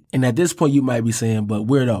D-League. And at this point, you might be saying, but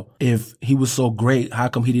Weirdo, if he was so great, how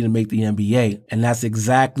come he didn't make the NBA? And that's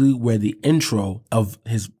exactly where the intro of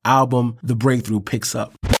his album, The Breakthrough, picks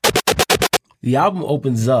up. The album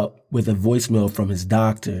opens up with a voicemail from his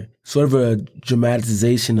doctor, sort of a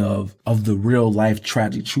dramatization of the real life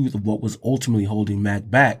tragic truth of what was ultimately holding Mac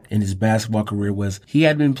back in his basketball career was he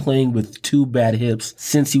had been playing with 2 bad hips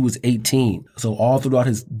since he was 18. So all throughout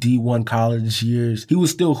his D1 college years, he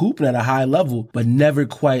was still hooping at a high level, but never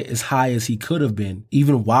quite as high as he could have been,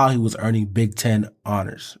 even while he was earning Big Ten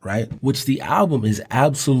honors, right? Which the album is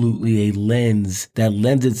absolutely a lens that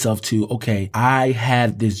lends itself to, okay, I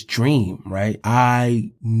had this dream, right?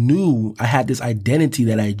 I knew I had this identity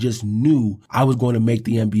that I just knew I was going to make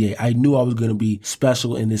the NBA. I knew I was going to be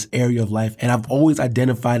special in this area of life. And I've always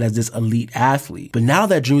identified as this elite athlete. But now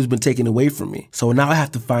that dream's been taken away from me. So now I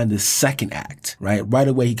have to find this second act, right? Right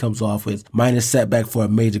away, he comes off with minor setback for a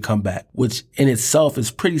major comeback, which in itself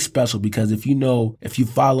is pretty special because if you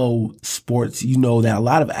follow sports, you know that a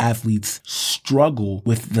lot of athletes struggle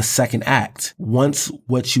with the second act. Once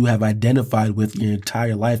what you have identified with your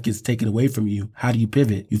entire life gets taken away from you, how do you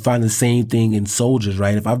pivot? You find the same thing in soldiers,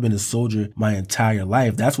 right? If I've been a soldier my entire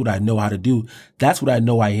life, that's what I know how to do. That's what I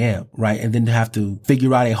know I am, right? And then to have to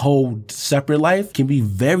figure out a whole separate life can be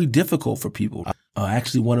very difficult for people.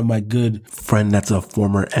 Actually, one of my good friend that's a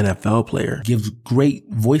former NFL player gives great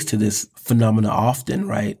voice to this phenomena often,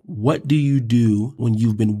 right? What do you do when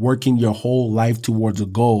you've been working your whole life towards a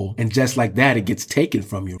goal and just like that, it gets taken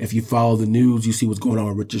from you? If you follow the news, you see what's going on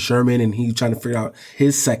with Richard Sherman and he's trying to figure out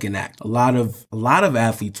his second act. A lot of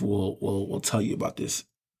athletes will tell you about this.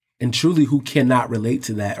 And truly, who cannot relate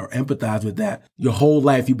to that or empathize with that? Your whole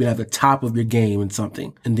life, you've been at the top of your game in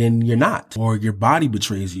something, and then you're not, or your body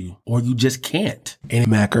betrays you, or you just can't. And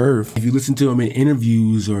Mac Irv, if you listen to him in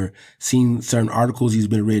interviews or seen certain articles he's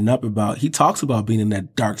been written up about, he talks about being in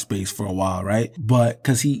that dark space for a while, right? But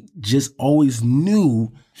because he just always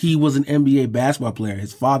knew he was an NBA basketball player.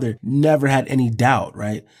 His father never had any doubt,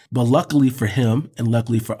 right? But luckily for him and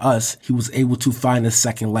luckily for us, he was able to find a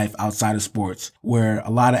second life outside of sports where a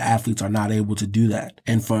lot of athletes are not able to do that.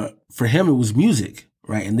 And for him, it was music,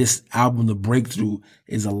 right? And this album, The Breakthrough,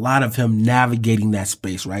 is a lot of him navigating that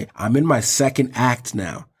space, right? I'm in my second act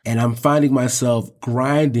now. And I'm finding myself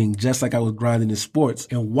grinding just like I was grinding in sports.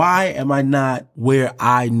 And why am I not where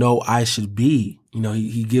I know I should be? You know,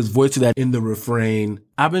 he gives voice to that in the refrain.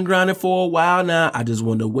 I've been grinding for a while now. I just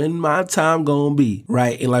wonder when my time gonna be.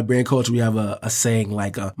 Right? In Liberian culture, we have a saying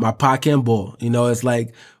like, my pocket bull. You know, it's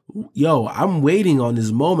like, yo, I'm waiting on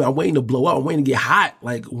this moment. I'm waiting to blow up. I'm waiting to get hot.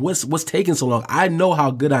 Like, what's taking so long? I know how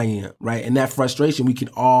good I am, right? And that frustration we can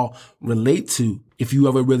all relate to. If you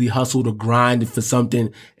ever really hustled or grinded for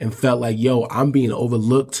something and felt like, yo, I'm being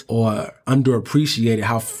overlooked or underappreciated,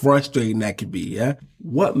 how frustrating that could be, yeah?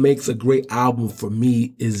 What makes a great album for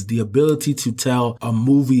me is the ability to tell a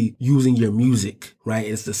movie using your music, right?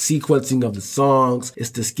 It's the sequencing of the songs, it's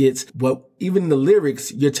the skits, but even the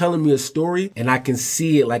lyrics, you're telling me a story and I can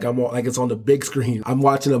see it like it's on the big screen. I'm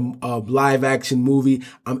watching a live action movie.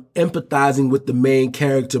 I'm empathizing with the main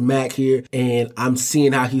character, Mac, here, and I'm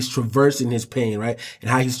seeing how he's traversing his pain, right? And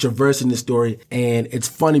how he's traversing the story. And it's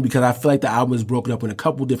funny because I feel like the album is broken up in a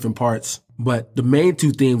couple different parts. But the main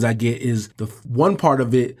 2 themes I get is the one part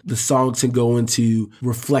of it, the songs can go into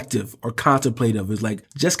reflective or contemplative. It's like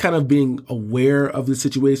just kind of being aware of the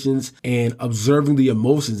situations and observing the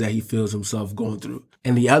emotions that he feels himself going through.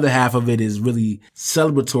 And the other half of it is really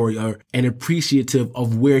celebratory and appreciative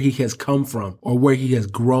of where he has come from or where he has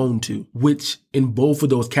grown to, which in both of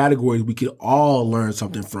those categories, we could all learn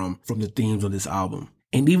something from the themes of this album.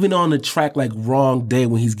 And even on a track like Wrong Day,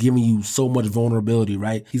 when he's giving you so much vulnerability,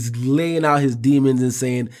 right? He's laying out his demons and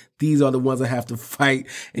saying, these are the ones I have to fight.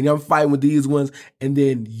 And I'm fighting with these ones. And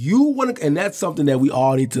then and that's something that we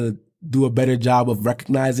all need to do a better job of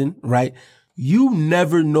recognizing, right? You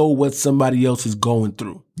never know what somebody else is going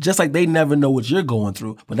through. Just like they never know what you're going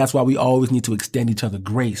through. But that's why we always need to extend each other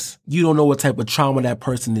grace. You don't know what type of trauma that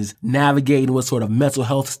person is navigating, what sort of mental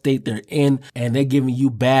health state they're in, and they're giving you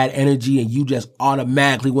bad energy and you just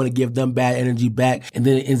automatically want to give them bad energy back. And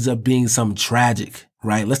then it ends up being something tragic.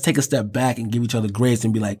 Right? Let's take a step back and give each other grace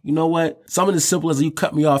and be like, you know what? Something as simple as you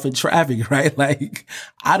cut me off in traffic, right? Like,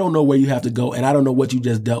 I don't know where you have to go and I don't know what you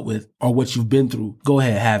just dealt with or what you've been through. Go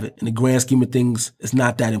ahead, have it. In the grand scheme of things, it's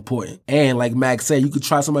not that important. And like Max said, you could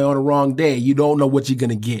try somebody on the wrong day. You don't know what you're going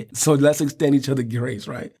to get. So let's extend each other grace,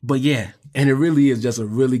 right? But yeah, And it really is just a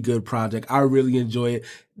really good project. I really enjoy it.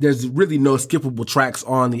 There's really no skippable tracks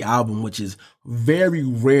on the album, which is very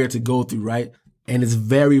rare to go through, right? And it's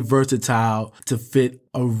very versatile to fit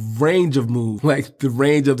a range of moods, like the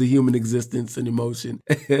range of the human existence and emotion.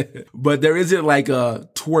 But there isn't like a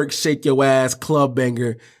twerk, shake your ass club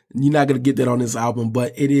banger. You're not going to get that on this album,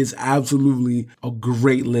 but it is absolutely a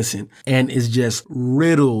great listen and is just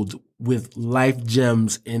riddled with life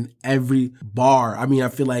gems in every bar. I mean, I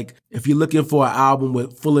feel like if you're looking for an album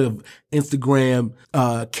full of Instagram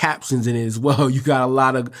captions in it as well, you got a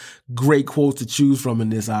lot of great quotes to choose from in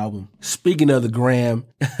this album. Speaking of the gram,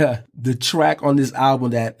 the track on this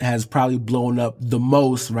album that has probably blown up the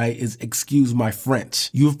most, right, is Excuse My French.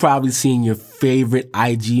 You've probably seen your favorite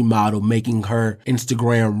IG model making her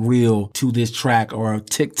Instagram reel to this track or a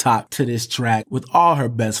TikTok to this track with all her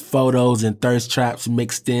best photos and thirst traps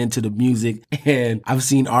mixed into the music. And I've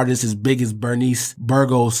seen artists as big as Bernice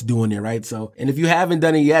Burgos doing it, right? So, and if you haven't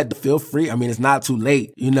done it yet, feel free. I mean, it's not too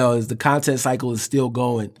late. You know, as the content cycle is still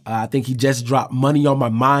going. I think he just dropped Money on My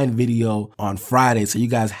Mind video on Friday. So you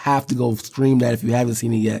guys have to go stream that if you haven't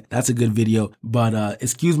seen it yet. That's a good video. But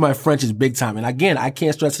Excuse My French is big time. And again, I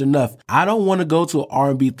can't stress it enough. I don't want to go to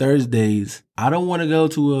R&B Thursdays. I don't want to go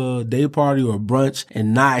to a day party or a brunch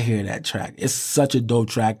and not hear that track. It's such a dope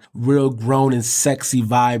track. Real grown and sexy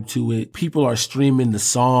vibe to it. People are streaming the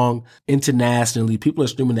song internationally. People are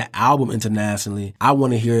streaming the album internationally. I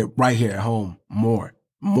want to hear it right here at home more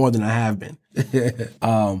than I have been.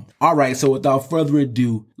 All right. So without further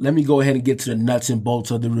ado, let me go ahead and get to the nuts and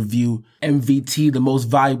bolts of the review. MVT, the most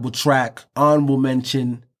valuable track, honorable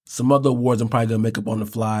mention, some other awards I'm probably going to make up on the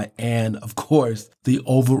fly. And of course, the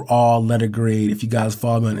overall letter grade. If you guys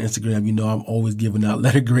follow me on Instagram, you know I'm always giving out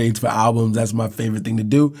letter grades for albums. That's my favorite thing to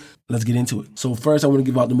do. Let's get into it. So first, I want to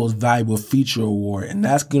give out the most valuable feature award. And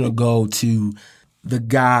that's going to go to the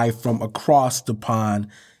guy from across the pond,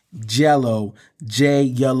 Kelo,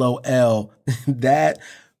 J-Yellow-L. That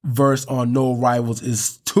verse on No Rivals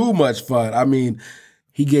is too much fun. I mean,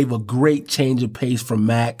 he gave a great change of pace from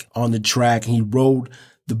Mac on the track. He rode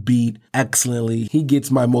the beat excellently. He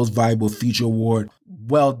gets my most valuable feature award.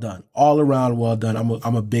 Well done. All around well done.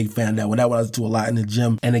 I'm a big fan of that one. That one I listen to a lot in the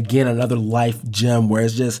gym. And again, another life gem where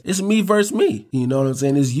it's me versus me. You know what I'm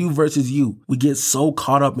saying? It's you versus you. We get so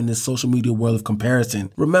caught up in this social media world of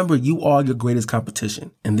comparison. Remember, you are your greatest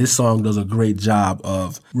competition. And this song does a great job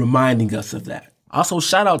of reminding us of that. Also,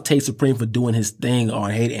 shout out Tay Supreme for doing his thing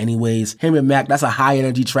on Hate Anyways. Him and Mac, that's a high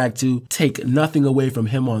energy track too. Take nothing away from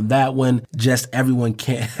him on that one. Just everyone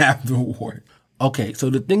can't have the award. Okay, so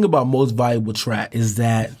the thing about most valuable track is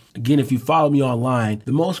that, again, if you follow me online,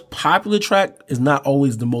 the most popular track is not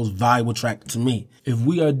always the most valuable track to me. If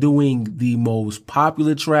we are doing the most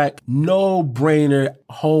popular track, no brainer,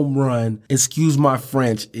 home run, Excuse My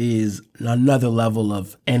French is another level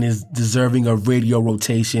of, and is deserving of radio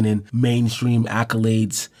rotation and mainstream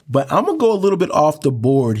accolades. But I'm going to go a little bit off the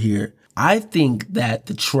board here. I think that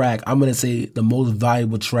the track, I'm going to say the most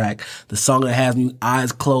valuable track, the song that has me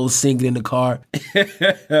eyes closed singing in the car,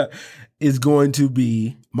 is going to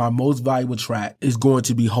be, my most valuable track is going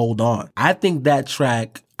to be Hold On. I think that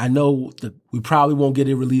track, I know that we probably won't get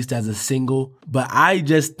it released as a single, but I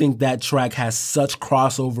just think that track has such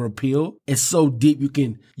crossover appeal. It's so deep, you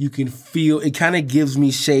can feel, it kind of gives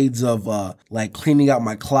me shades of like Cleaning Out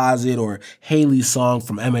My Closet or Haley's song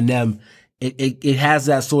from Eminem. It has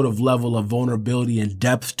that sort of level of vulnerability and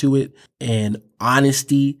depth to it and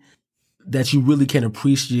honesty that you really can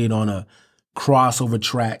appreciate on a crossover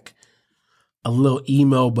track. A little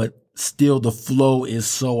emo, but still the flow is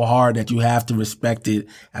so hard that you have to respect it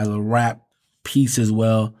as a rap piece as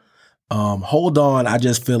well. Hold On, I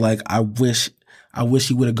just feel like I wish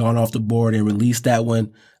he would have gone off the board and released that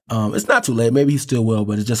one. It's not too late. Maybe he still will,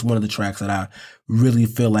 but it's just one of the tracks that I really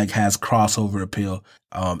feel like has crossover appeal.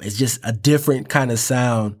 It's just a different kind of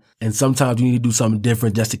sound. And sometimes you need to do something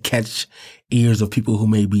different just to catch ears of people who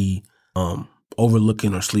may be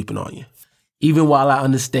overlooking or sleeping on you. Even while I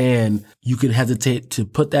understand you could hesitate to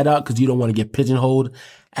put that out because you don't want to get pigeonholed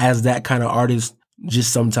as that kind of artist,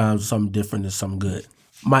 just sometimes something different is something good.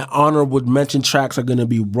 My honorable mention tracks are going to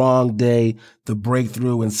be Wrong Day, The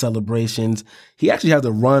Breakthrough, and Celebrations. He actually has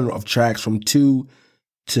a run of tracks from 2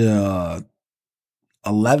 to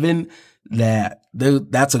 11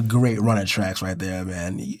 that's a great run of tracks right there,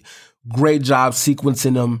 man. Great job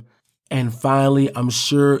sequencing them. And finally, I'm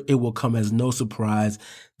sure it will come as no surprise,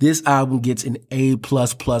 this album gets an A++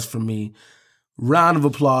 from me. Round of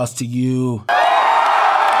applause to you.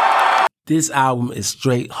 This album is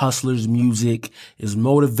straight hustlers music, is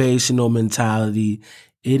motivational mentality,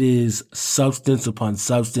 It is substance upon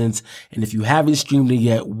substance. And if you haven't streamed it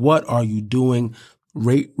yet, what are you doing?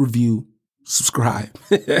 Rate, review, subscribe,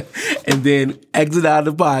 and then exit out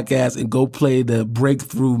of the podcast and go play the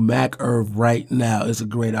Breakthrough Mac Irv right now. It's a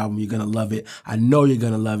great album. You're going to love it. I know you're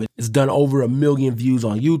going to love it. It's done over 1 million views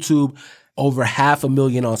on YouTube, over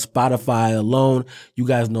 500,000 on Spotify alone. You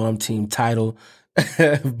guys know I'm Team Tidal.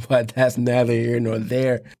 But that's neither here nor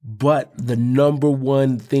there. But the number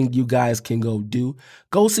one thing you guys can go do,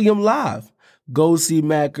 go see him live. Go see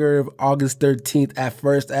Mac Irv August 13th at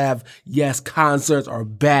First Ave. Yes, concerts are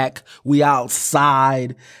back. We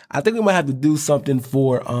outside. I think we might have to do something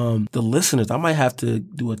for the listeners. I might have to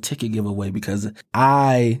do a ticket giveaway because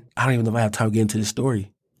I don't even know if I have time to get into this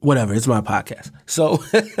story. Whatever, it's my podcast. So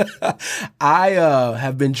I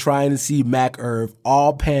have been trying to see Mac Irv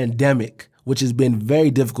all pandemic, which has been very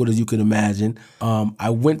difficult, as you can imagine. I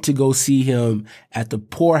went to go see him at the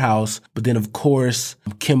Poorhouse, but then, of course,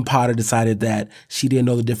 Kim Potter decided that she didn't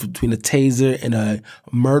know the difference between a taser and a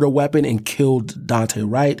murder weapon and killed Dante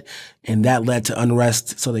Wright, and that led to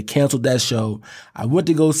unrest, so they canceled that show. I went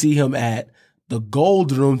to go see him at the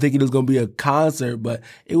Gold Room thinking it was going to be a concert, but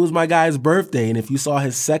it was my guy's birthday. And if you saw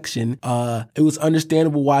his section, it was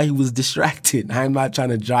understandable why he was distracted. I'm not trying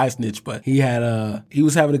to dry snitch, but he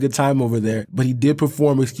was having a good time over there. But he did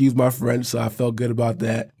perform, excuse my French, so I felt good about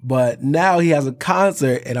that. But now he has a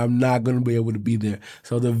concert and I'm not going to be able to be there.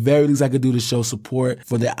 So the very least I could do to show support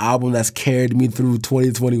for the album that's carried me through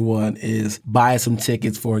 2021 is buy some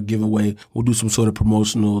tickets for a giveaway. We'll do some sort of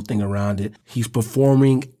promotional thing around it. He's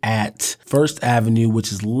performing at First Avenue,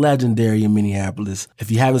 which is legendary in Minneapolis.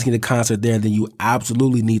 If you haven't seen a concert there, then you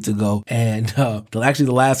absolutely need to go. And actually,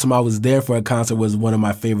 the last time I was there for a concert was one of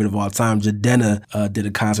my favorite of all time. Jadena did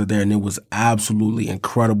a concert there, and it was absolutely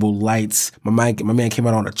incredible. Lights. My man came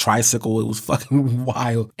out on a tricycle. It was fucking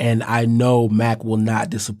wild. And I know Mac will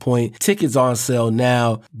not disappoint. Tickets on sale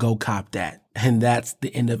now. Go cop that. And that's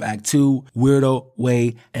the end of Act 2. Weirdo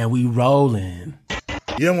Weh, and we rolling.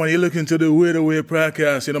 Yeah, man, you look into the Weirdo Weh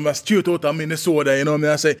Podcast, you know, my straight out of Minnesota, you know what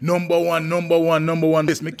I say? Number one.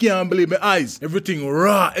 This, me can't believe my eyes. Everything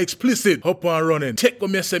raw, explicit, up and running. Check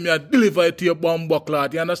what me say, me I deliver it to your bomb buckler,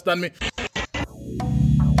 you understand me?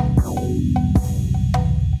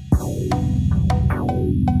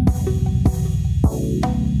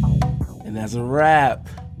 And that's a wrap.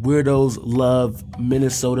 Weirdos love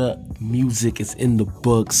Minnesota music. It's in the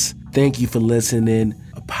books. Thank you for listening.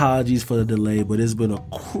 Apologies for the delay, but it's been a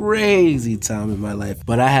crazy time in my life.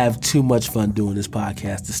 But I have too much fun doing this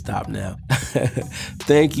podcast to stop now.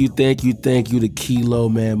 Thank you to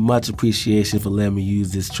Kelo, man. Much appreciation for letting me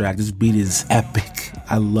use this track. This beat is epic.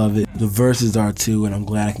 I love it. The verses are too, and I'm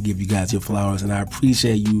glad I can give you guys your flowers, and I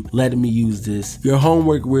appreciate you letting me use this. Your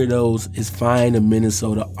homework, weirdos, is find a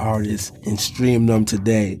Minnesota artist and stream them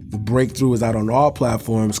today. The Breakthrough is out on all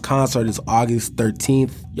platforms. Concert is August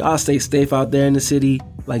 13th. Y'all stay safe out there in the city.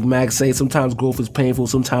 Like Max say, sometimes growth is painful.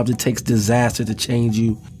 Sometimes it takes disaster to change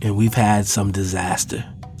you. And we've had some disaster.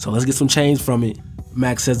 So let's get some change from it.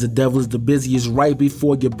 Max says the devil is the busiest right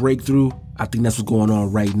before your breakthrough. I think that's what's going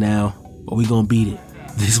on right now. But we're going to beat it.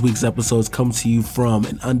 This week's episodes come to you from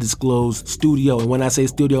an undisclosed studio. And when I say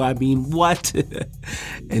studio, I mean what?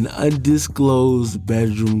 An undisclosed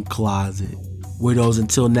bedroom closet. Weirdos,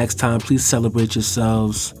 until next time, please celebrate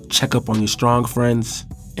yourselves. Check up on your strong friends.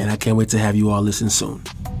 And I can't wait to have you all listen soon.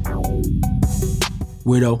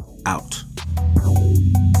 Weirdo out.